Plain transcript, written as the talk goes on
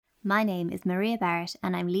My name is Maria Barrett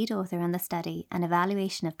and I'm lead author on the study and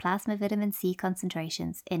evaluation of plasma vitamin C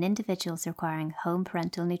concentrations in individuals requiring home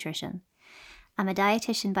parenteral nutrition. I'm a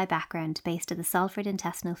dietitian by background based at the Salford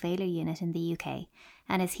Intestinal Failure Unit in the UK,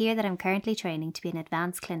 and it's here that I'm currently training to be an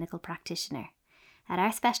advanced clinical practitioner. At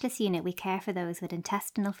our specialist unit, we care for those with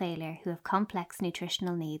intestinal failure who have complex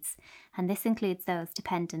nutritional needs, and this includes those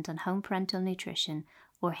dependent on home parenteral nutrition,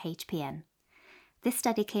 or HPN. This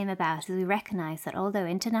study came about as we recognise that although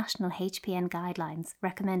international HPN guidelines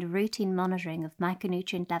recommend routine monitoring of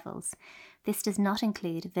micronutrient levels, this does not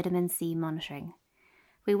include vitamin C monitoring.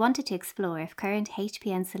 We wanted to explore if current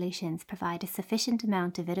HPN solutions provide a sufficient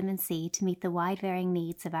amount of vitamin C to meet the wide varying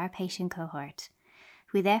needs of our patient cohort.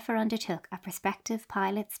 We therefore undertook a prospective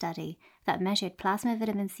pilot study that measured plasma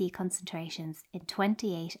vitamin C concentrations in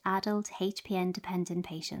 28 adult HPN-dependent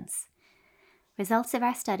patients. Results of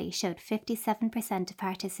our study showed 57% of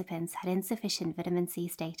participants had insufficient vitamin C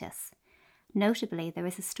status. Notably, there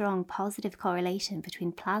was a strong positive correlation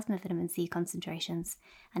between plasma vitamin C concentrations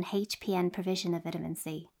and HPN provision of vitamin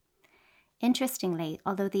C. Interestingly,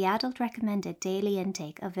 although the adult recommended daily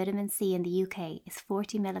intake of vitamin C in the UK is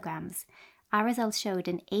 40 milligrams, our results showed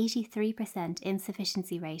an 83%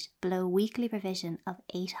 insufficiency rate below weekly provision of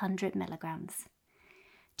 800 milligrams.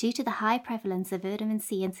 Due to the high prevalence of vitamin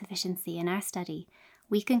C insufficiency in our study,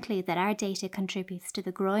 we conclude that our data contributes to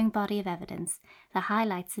the growing body of evidence that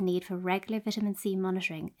highlights the need for regular vitamin C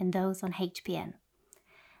monitoring in those on HPN.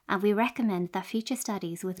 And we recommend that future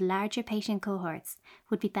studies with larger patient cohorts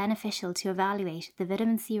would be beneficial to evaluate the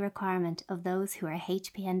vitamin C requirement of those who are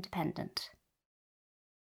HPN dependent.